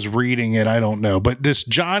 maybe I was reading it, I don't know, but this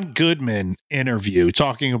John Goodman interview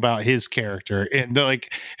talking about his character, and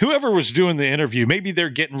like whoever was doing the interview, maybe they're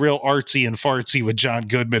getting real artsy and fartsy with John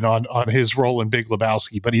Goodman on his role in Big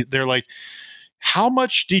Lebowski, but they're like, how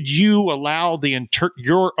much did you allow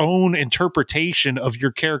your own interpretation of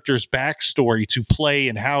your character's backstory to play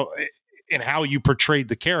and how you portrayed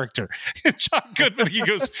the character? And John Goodman, he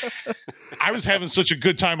goes, I was having such a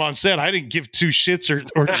good time on set, I didn't give two shits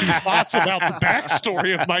or two thoughts about the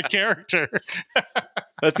backstory of my character.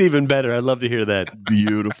 That's even better. I'd love to hear that.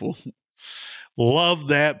 Beautiful. Love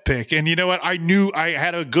that pick. And you know what? I knew I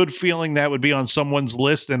had a good feeling that would be on someone's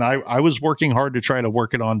list, and I was working hard to try to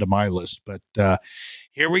work it onto my list. But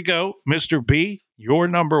here we go. Mr. B, you're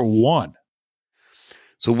number one.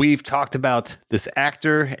 So we've talked about this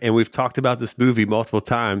actor, and we've talked about this movie multiple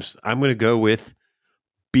times. I'm going to go with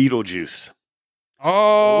Beetlejuice.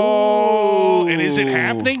 Oh, and is it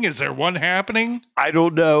happening? Is there one happening? I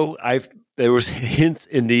don't know. There was hints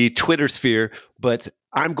in the Twitter sphere, but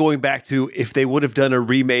I'm going back to if they would have done a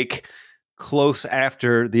remake close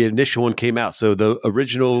after the initial one came out. So the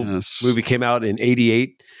original movie came out in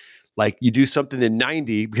 88. Like you do something in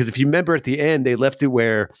 90, because if you remember at the end, they left it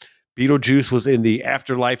where Beetlejuice was in the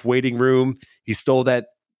afterlife waiting room. He stole that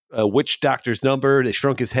witch doctor's number. They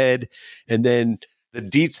shrunk his head. And then the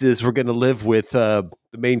Dietzes were going to live with the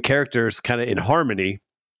main characters kind of in harmony.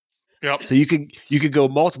 Yep. So you could go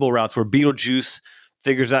multiple routes where Beetlejuice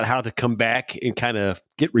figures out how to come back and kind of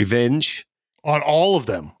get revenge on all of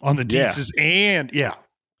them, on the Dietzes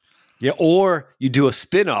yeah, or you do a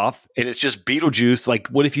spin-off and it's just Beetlejuice. Like,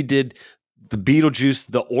 what if you did the Beetlejuice,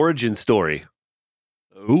 the origin story?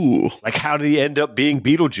 Ooh, like how did he end up being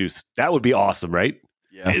Beetlejuice? That would be awesome, right?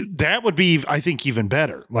 Yeah, that would be, I think, even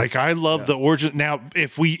better. Like, I love the origin. Now,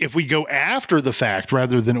 if we go after the fact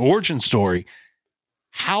rather than origin story,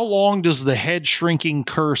 how long does the head shrinking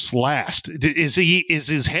curse last? Is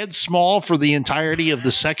his head small for the entirety of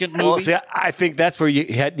the second movie? Well, see, I think that's where you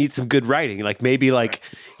need some good writing. Like maybe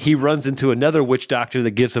he runs into another witch doctor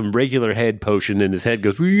that gives him regular head potion and his head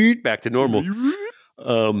goes back to normal.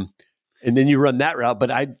 And then you run that route.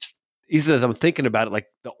 But even as I'm thinking about it, like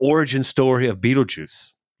the origin story of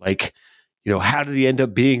Beetlejuice, like, how did he end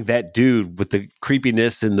up being that dude with the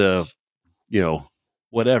creepiness and the,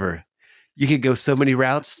 whatever. You could go so many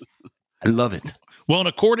routes. I love it. Well, and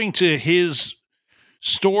according to his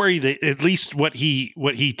story, that at least what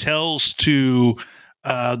he tells to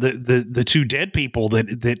the two dead people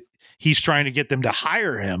that he's trying to get them to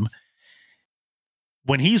hire him,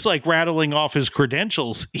 when he's like rattling off his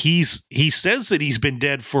credentials, he says that he's been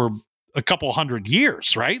dead for a couple 100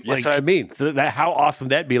 years, right? That's what I mean. So how awesome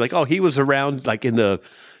that'd be. Like, oh, he was around like in the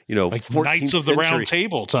like 14th Knights of the century. Round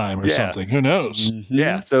Table time or Yeah. something. Who knows? Mhm.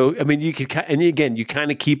 Yeah. So, I mean, you could, and again, you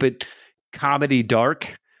kind of keep it comedy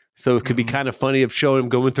dark. So it could be Mhm. kind of funny of showing him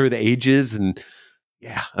going through the ages. And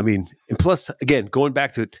yeah, I mean, and plus, again, going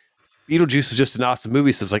back to it, Beetlejuice is just an awesome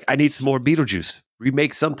movie. So it's like, I need some more Beetlejuice.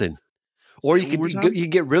 Remake something. Or Say you it one could more time? you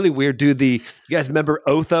get really weird. You guys remember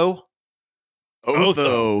Otho?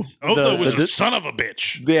 Otho. Otho was the- a son of a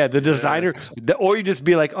bitch. Yeah, the designer. Yes. Or you just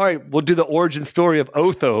be like, all right, we'll do the origin story of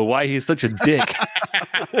Otho, why he's such a dick.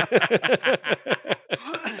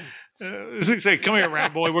 Say, come here,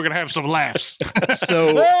 rat boy. We're gonna have some laughs.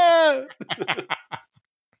 So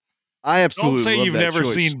I Don't absolutely say love you've that never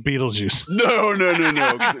choice. seen Beetlejuice.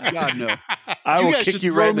 No. God, no. I You will guys kick should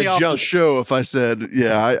you throw right in me the off the junk. show if I said,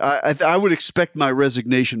 yeah, I would expect my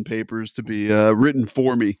resignation papers to be written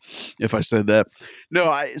for me if I said that. No,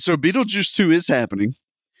 so Beetlejuice 2 is happening.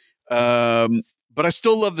 But I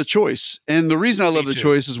still love the choice. And the reason I love the too.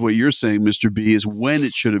 choice is what you're saying, Mr. B, is when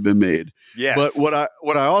it should have been made. Yes. But what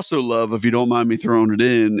I also love, if you don't mind me throwing it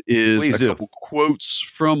in, is Please a do. couple quotes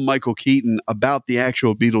from Michael Keaton about the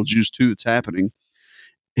actual Beetlejuice 2 that's happening.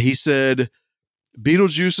 He said,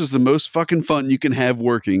 Beetlejuice is the most fucking fun you can have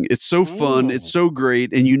working. It's so fun. Ooh. It's so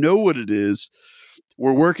great. And you know what it is.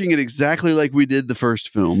 We're working it exactly like we did the first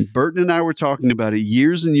film. Burton and I were talking about it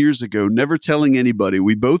years and years ago, never telling anybody.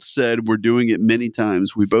 We both said we're doing it many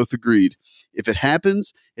times. We both agreed. If it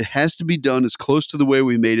happens, it has to be done as close to the way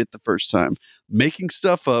we made it the first time. Making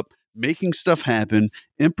stuff up, making stuff happen,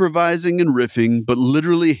 improvising and riffing, but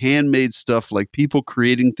literally handmade stuff like people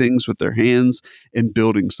creating things with their hands and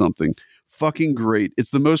building something. Fucking great. It's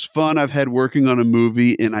the most fun I've had working on a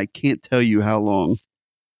movie, and I can't tell you how long.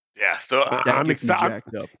 Yeah, so That I'm gets me excited.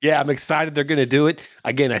 jacked up. Yeah, I'm excited they're going to do it.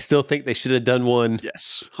 Again, I still think they should have done one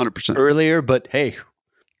Yes, 100%. earlier, but hey,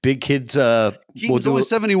 big kids we'll Keaton's do only it.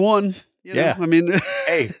 71. You know? Yeah. I mean,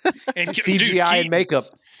 Hey, And CGI and makeup.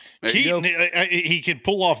 there you Keaton, go. he can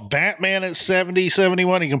pull off Batman at 70,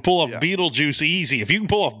 71. He can pull off Yeah. Beetlejuice easy. If you can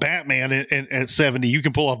pull off Batman at 70, you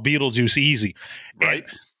can pull off Beetlejuice easy. Right.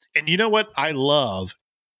 And you know what I love?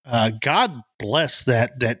 God bless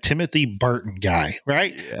that Timothy Burton guy,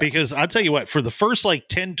 right? Yeah. Because I'll tell you what, for the first like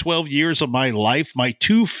 10, 12 years of my life, my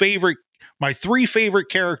three favorite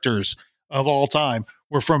characters of all time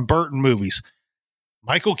were from Burton movies.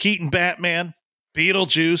 Michael Keaton Batman,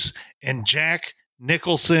 Beetlejuice, and Jack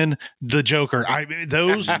Nicholson the Joker.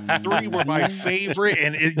 Those three were my favorite.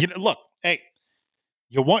 And look, hey,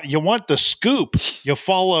 you want the scoop? You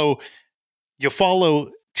follow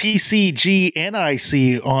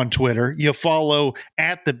TCGNIC on Twitter. You follow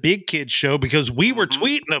at the Big Kid Show because we were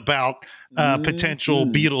tweeting about potential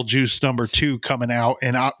Beetlejuice #2 coming out.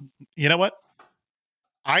 And you know what?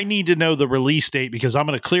 I need to know the release date because I'm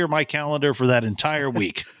going to clear my calendar for that entire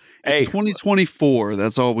week. Hey, It's 2024.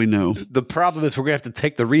 That's all we know. the problem is we're going to have to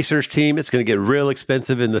take the research team. It's going to get real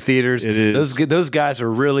expensive in the theaters. It is. Those guys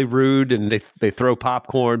are really rude and they throw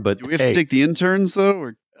popcorn. But Do we have hey, to take the interns, though?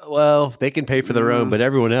 Or? well, they can pay for their own, but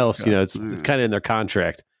everyone else, Okay. it's kind of in their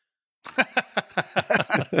contract.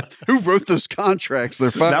 Who wrote those contracts?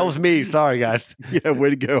 They're fine. That was me. Sorry, guys. Yeah,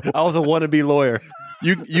 way to go. I was a wannabe lawyer.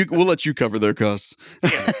 We'll let you cover their costs.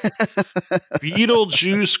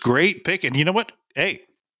 Beetlejuice, great pick. And you know what? Hey,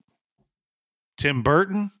 Tim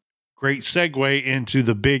Burton, great segue into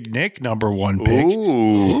the Big Nick #1 pick.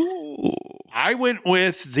 Ooh. I went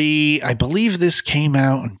with I believe this came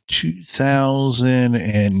out in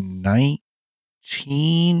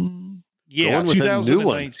 2019. Yeah, Going with a new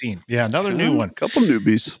one. 2019. Yeah, another new one. Couple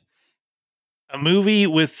newbies. A movie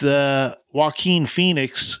with Joaquin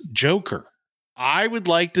Phoenix, Joker. I would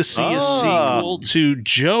like to see a sequel to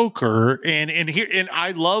Joker, and I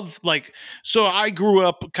love so I grew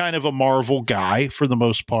up kind of a Marvel guy for the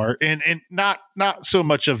most part, and not so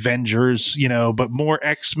much Avengers, but more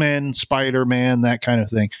X-Men, Spider-Man, that kind of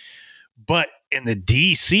thing. But in the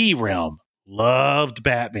DC realm, loved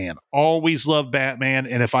Batman. Always loved Batman,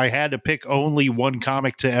 and if I had to pick only one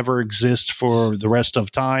comic to ever exist for the rest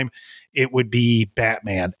of time, it would be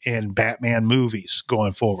Batman and Batman movies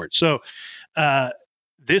going forward. So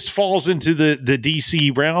this falls into the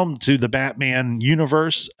DC realm, to the Batman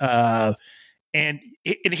universe. And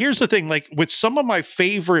here's the thing, like with some of my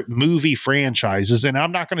favorite movie franchises, and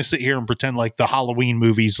I'm not going to sit here and pretend like the Halloween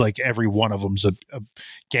movies, like every one of them's a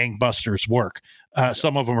gangbusters work.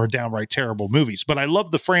 Some of them are downright terrible movies, but I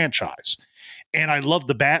love the franchise, and I love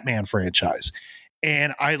the Batman franchise,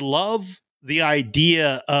 and I love the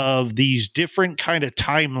idea of these different kind of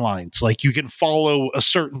timelines. Like you can follow a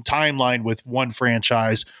certain timeline with one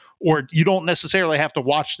franchise, or you don't necessarily have to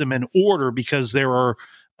watch them in order because there are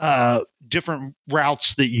different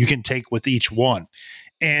routes that you can take with each one.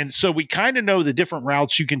 And so we kind of know the different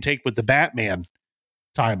routes you can take with the Batman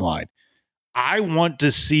timeline. I want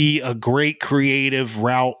to see a great creative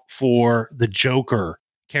route for the Joker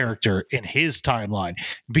character in his timeline,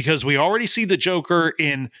 because we already see the Joker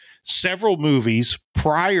in several movies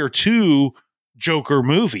prior to Joker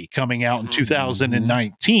movie coming out in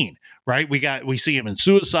 2019. Right? We see him in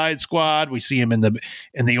Suicide Squad. We see him in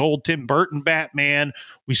the old Tim Burton Batman.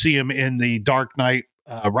 We see him in the Dark Knight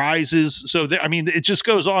Rises. So it just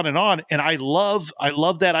goes on. And I love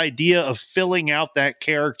that idea of filling out that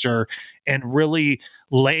character and really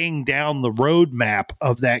laying down the roadmap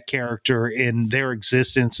of that character in their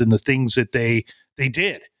existence and the things that they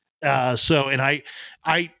did.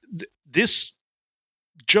 This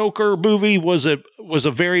Joker movie was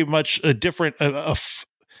a very much a different,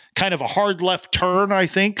 kind of a hard left turn, I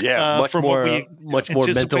think. Yeah, much more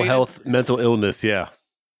mental health, mental illness. Yeah.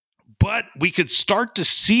 But we could start to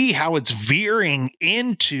see how it's veering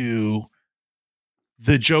into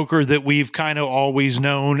the Joker that we've kind of always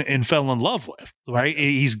known and fell in love with, right?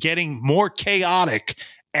 He's getting more chaotic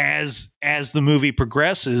as the movie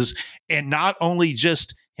progresses, and not only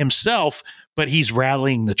just himself, but he's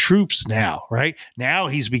rallying the troops now, right? Now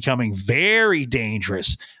he's becoming very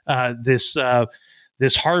dangerous.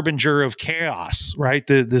 This harbinger of chaos, right?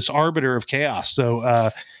 This arbiter of chaos.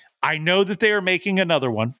 So I know that they are making another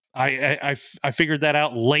one. I figured that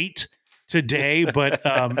out late today, but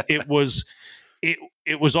it was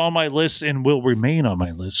on my list and will remain on my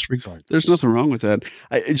list regardless. There's nothing wrong with that.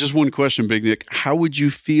 Just one question, Big Nick. How would you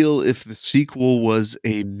feel if the sequel was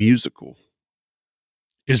a musical?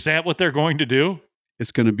 Is that what they're going to do?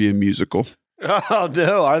 It's going to be a musical. Oh,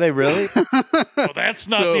 no. Are they really? Well, that's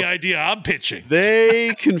not the idea I'm pitching.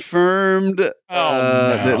 They confirmed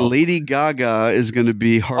that Lady Gaga is going to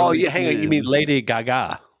be Harley Quinn. Oh, yeah. Hang on. You mean Lady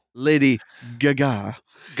Gaga? Lady Gaga.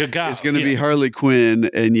 Gaga. It's going to be Harley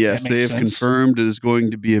Quinn. And yes, they have confirmed it is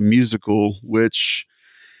going to be a musical, which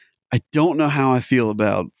I don't know how I feel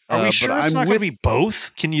about. Are we sure it's not going to be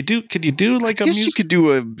both? Can you do like a musical?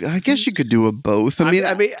 I guess you could do a both.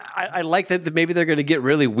 I like that maybe they're going to get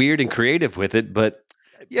really weird and creative with it, but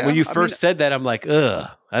when you first said that, I'm like,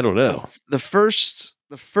 I don't know. The first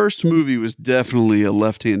movie was definitely a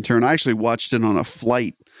left-hand turn. I actually watched it on a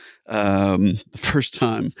flight the first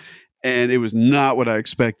time, and it was not what I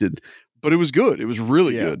expected, but it was good. It was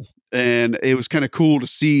really good. And it was kind of cool to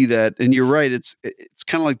see that. And you're right. It's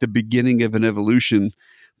kind of like the beginning of an evolution.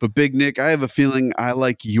 But Big Nick, I have a feeling I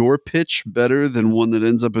like your pitch better than one that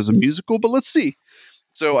ends up as a musical, but let's see.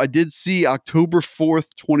 So I did see October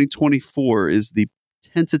 4th, 2024 is the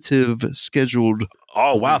tentative scheduled.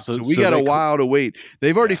 Oh, wow. So we got a while to wait.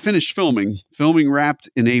 They've already finished filming. Filming wrapped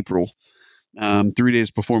in April, 3 days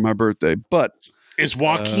before my birthday. But is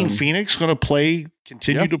Joaquin Phoenix going to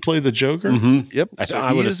continue to play the Joker? Mm-hmm. Yep.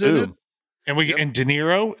 I would assume. And and De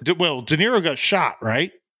Niro. De Niro got shot,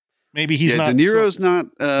 right? Maybe he's not. De Niro's not.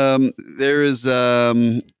 There is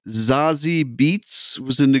Zazie Beetz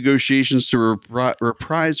was in negotiations to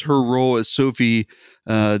reprise her role as Sophie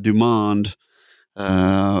Dumond.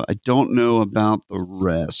 I don't know about the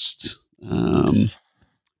rest,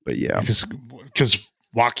 but yeah, because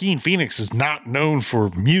Joaquin Phoenix is not known for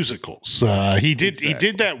musicals. He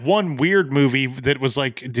did that one weird movie that was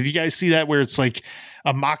like. Did you guys see that? Where it's like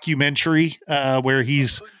a mockumentary where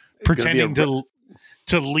he's pretending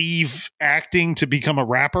to leave acting to become a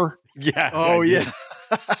rapper. Yeah. Oh yeah.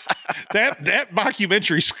 that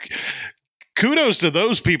mockumentary. Kudos to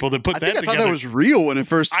those people that put that together. I thought that was real when it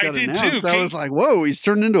first got announced. I did too. I was like, "Whoa, he's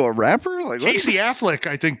turned into a rapper!" Like Casey Affleck,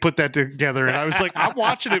 I think, put that together, and I was like, I'm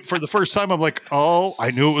watching it for the first time. I'm like, "Oh,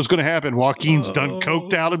 I knew it was going to happen." Joaquin's done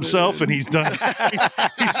coked out himself, and he's done.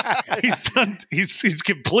 He's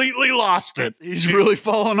completely lost it. He's really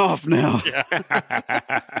fallen off now.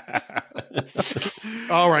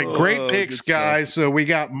 All right, great picks, guys. So we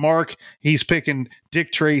got Mark. He's picking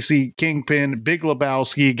Dick Tracy, Kingpin, Big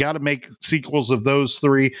Lebowski. Got to make sequels of those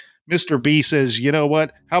three. Mr. B says, you know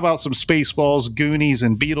what? How about some Spaceballs, Goonies,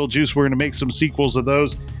 and Beetlejuice? We're going to make some sequels of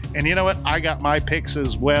those. And you know what? I got my picks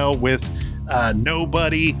as well with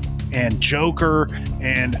Nobody and Joker.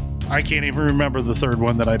 And I can't even remember the third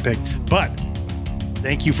one that I picked. But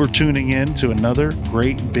thank you for tuning in to another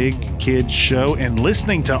great Big Kids show and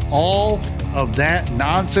listening to all of that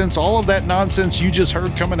nonsense you just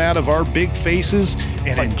heard coming out of our big faces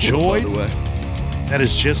and enjoyed. That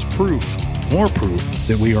is just more proof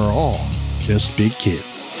that we are all just big kids.